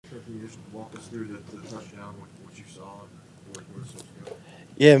Can you just walk us through the touchdown, what you saw, and where it's supposed to go?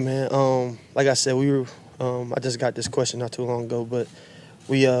 Yeah, man. Like I said, we were. I just got this question not too long ago, but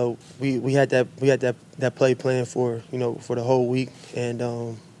we had that play planned for for the whole week,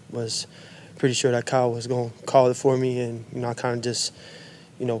 and was pretty sure that Kyle was gonna call it for me, and I kind of just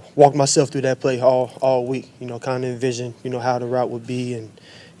walked myself through that play all week. Kind of envisioned how the route would be, and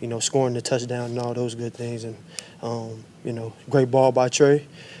scoring the touchdown and all those good things, and great ball by Trey.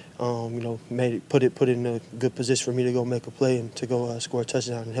 Made it put it in a good position for me to go make a play and to go score a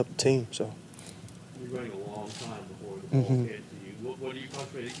touchdown and help the team. So. You're running a long time before the ball hmm came to you. What do you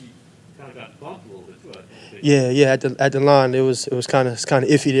concentrate? You kind of got bumped a little bit too. I think. Yeah. At the line, it was kind of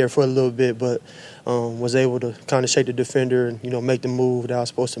iffy there for a little bit, but was able to kind of shake the defender and make the move that I was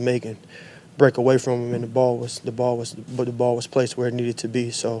supposed to make and break away from him, and the ball was placed where it needed to be.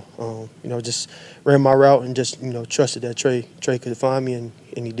 So just ran my route and just trusted that Trey could find me, and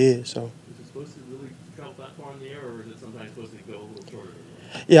he did. So. Is it supposed to really travel that far in the air, or is it sometimes supposed to go a little shorter?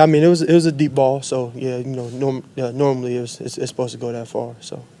 Yeah, I mean it was a deep ball, so yeah, normally it's supposed to go that far.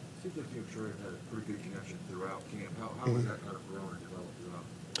 So. Seems like you and Trey have had a pretty good connection throughout camp. How has that kind of grown and developed throughout?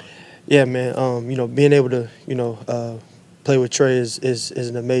 Yeah, man. Being able to play with Trey is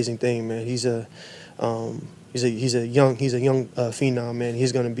an amazing thing, man. He's a young phenom, man.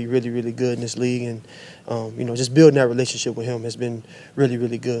 He's going to be really really good in this league, and just building that relationship with him has been really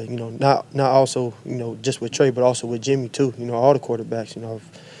really good. Not also just with Trey, but also with Jimmy too. All the quarterbacks.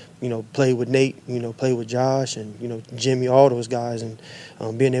 Played with Nate. Played with Josh, and Jimmy. All those guys, and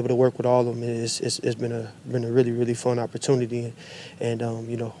being able to work with all of them it's been a really really fun opportunity, and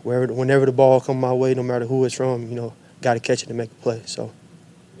whenever the ball come my way, no matter who it's from, got to catch it and make a play. So.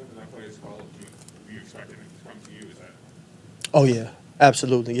 Whenever that play is called, do you expect it to come to you? Is that Oh yeah,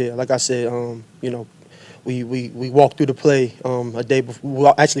 absolutely. Yeah, like I said, we walked through the play a day before. We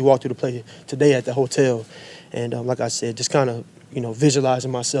actually walked through the play today at the hotel, and like I said, just kind of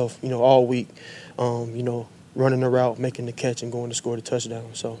visualizing myself all week, running the route, making the catch, and going to score the touchdown.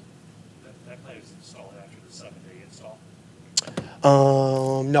 So. that play was installed after the 7-day install?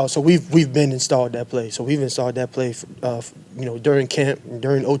 No, so we've been installed that play. So we've installed that play, during camp,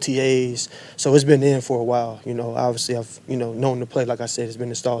 during OTAs. So it's been in for a while. Obviously I've known the play. Like I said, it's been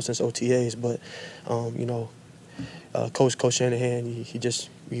installed since OTAs. But Coach Shanahan,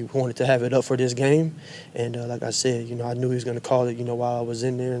 he wanted to have it up for this game, and like I said, I knew he was going to call it. While I was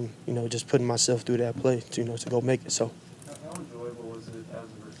in there, and just putting myself through that play to go make it. So. How enjoyable is it as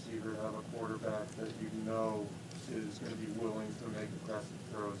a receiver to have a quarterback that you know is going to be willing to make aggressive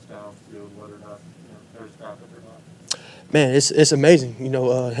throws downfield, whether or not there's traffic or not? Man, it's amazing.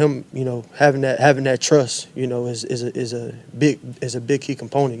 Him. Having that trust. Is a big key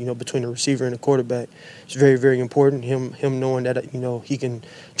component. Between the receiver and the quarterback, it's very very important. Him knowing that he can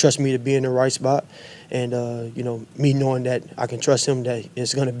trust me to be in the right spot, and me knowing that I can trust him that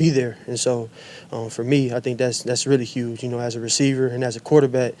it's going to be there. And so, for me, I think that's really huge. As a receiver and as a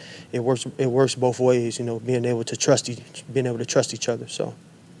quarterback, it works both ways. Being able to trust each other. So.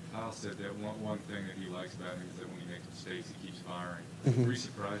 Kyle said that one thing that he likes about him is that when he makes mistakes, he keeps firing. Were you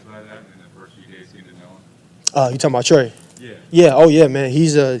surprised by that in the first few days getting to know him? You talking about Trey? Yeah. Yeah. Oh yeah, man.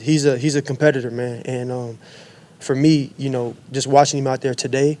 He's a competitor, man. And for me, just watching him out there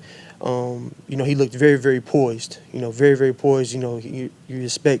today, he looked very very poised. Very very poised. You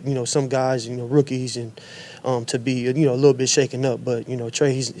expect some guys, rookies, and to be a little bit shaken up, but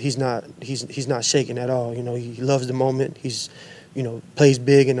Trey, he's not shaken at all. He loves the moment. He's plays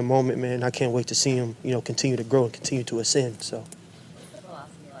big in the moment, man. I can't wait to see him, continue to grow and continue to ascend. So. What's the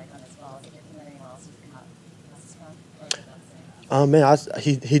velocity like on his ball? Is it different than anyone else who's caught passes from? Or is it about the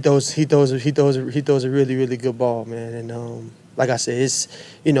same? He throws a really really good ball, man. And like I said, it's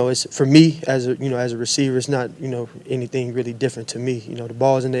for me as a receiver, it's not anything really different to me. The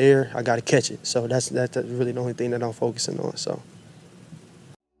ball's in the air, I got to catch it. So that's really the only thing that I'm focusing on. So.